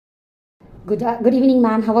Good evening,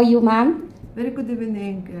 ma'am. How are you, ma'am? Very good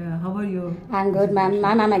evening. How are you? I'm good, ma'am.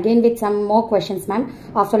 Ma'am, I'm again with some more questions, ma'am.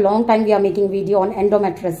 After a long time, we are making video on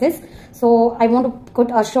endometriosis. So I want to put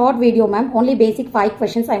a short video, ma'am. Only basic 5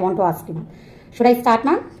 questions I want to ask you, ma'am. Should I start,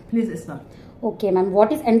 ma'am? Please start. Okay, ma'am.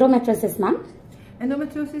 What is endometriosis, ma'am?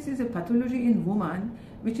 Endometriosis is a pathology in women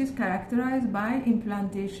which is characterized by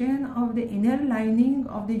implantation of the inner lining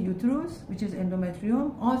of the uterus, which is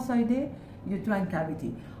endometrium, outside the uterine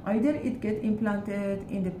cavity. Either it gets implanted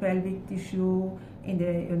in the pelvic tissue, in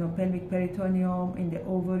the pelvic peritoneum, in the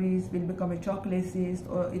ovaries, will become a chocolate cyst,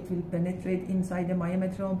 or it will penetrate inside the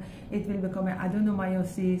myometrium, it will become an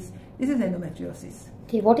adenomyosis. This is endometriosis.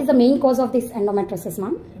 Okay, what is the main cause of this endometriosis,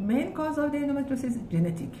 ma'am? The main cause of the endometriosis is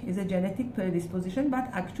genetic. Is a genetic predisposition, but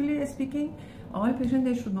actually speaking, all patients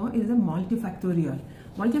they should know is a multifactorial.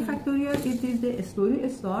 Multifactorial, it is the story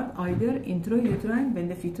start either intrauterine when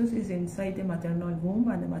the fetus is inside the maternal womb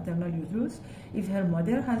and the maternal uterus. If her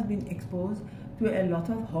mother has been exposed to a lot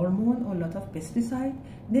of hormone or a lot of pesticide,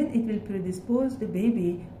 then it will predispose the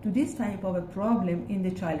baby to this type of a problem in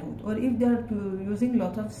the childhood. Or if they are using a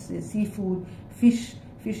lot of seafood, fish,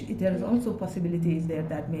 there is also possibilities there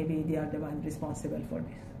that maybe they are the one responsible for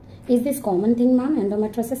this. Is this common thing, ma'am,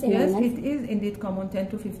 endometriosis in Yes, women? it is indeed common. 10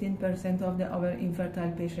 to 15% of our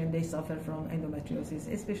infertile patients, they suffer from endometriosis.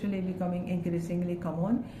 Especially becoming increasingly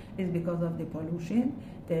common is because of the pollution,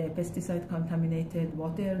 the pesticide contaminated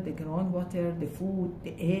water, the groundwater, the food,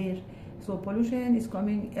 the air. So pollution is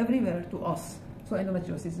coming everywhere to us. So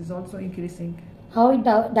endometriosis is also increasing. How it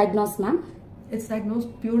diagnosed, ma'am? It's diagnosed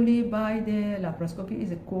purely by the laparoscopy.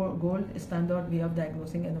 Is a gold standard way of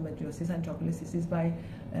diagnosing endometriosis and chocolate cyst is by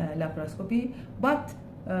laparoscopy. But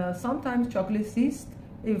sometimes chocolate cyst,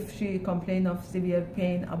 if she complains of severe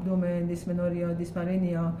pain, abdomen, dysmenorrhea,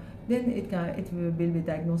 dyspareunia, then it will be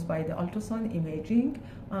diagnosed by the ultrasound imaging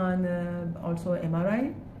and also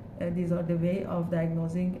MRI. These are the way of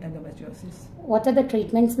diagnosing endometriosis. What are the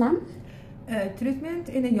treatments, ma'am? Treatment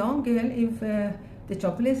in a young girl, if the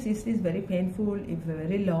chocolate cyst is very painful, if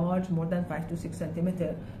very large, more than 5 to 6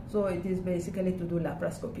 centimeters. So it is basically to do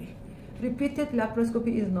laparoscopy. Repeated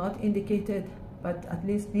laparoscopy is not indicated, but at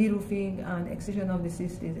least deroofing and excision of the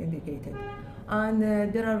cyst is indicated. And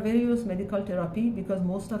there are various medical therapy, because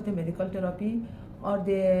most of the medical therapy are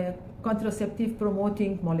the contraceptive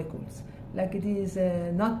promoting molecules. Like it is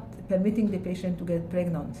not permitting the patient to get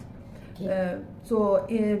pregnant. So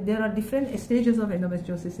there are different stages of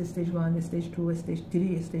endometriosis: stage 1, stage 2, stage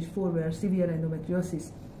 3, stage 4, where severe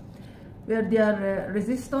endometriosis, where they are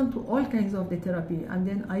resistant to all kinds of the therapy, and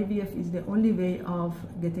then IVF is the only way of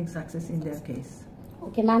getting success in their case.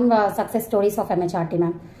 Okay, ma'am, success stories of MHRT,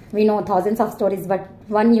 ma'am. We know thousands of stories, but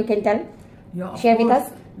one you can tell? Yeah, share with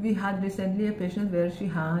us. We had recently a patient where she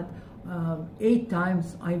had 8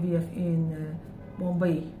 times IVF in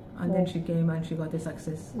Mumbai. And then she came and she got a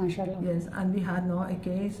success. Mashallah. Yes, and we had now a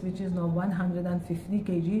case which is now 150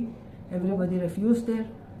 kg. Everybody refused her,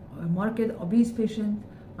 a marked obese patient,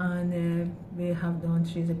 and we have done,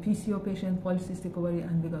 she's a PCO patient, polycystic ovary,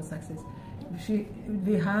 and we got success.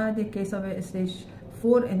 We had a case of a stage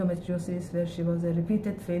 4 endometriosis where she was a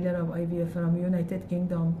repeated failure of IVF from United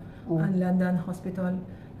Kingdom and London hospital.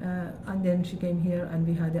 And then she came here and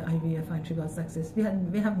we had the IVF and she got success. We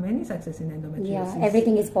have many success in endometriosis. Yeah,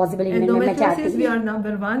 everything is possible in endometriosis. We are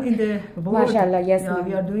number 1 in the world. Mashallah, yes, yeah,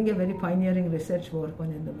 we are doing a very pioneering research work on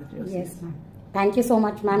endometriosis. Yes, ma'am. Thank you so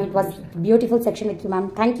much, ma'am. It was a beautiful section with you, ma'am.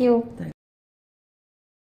 Thank you.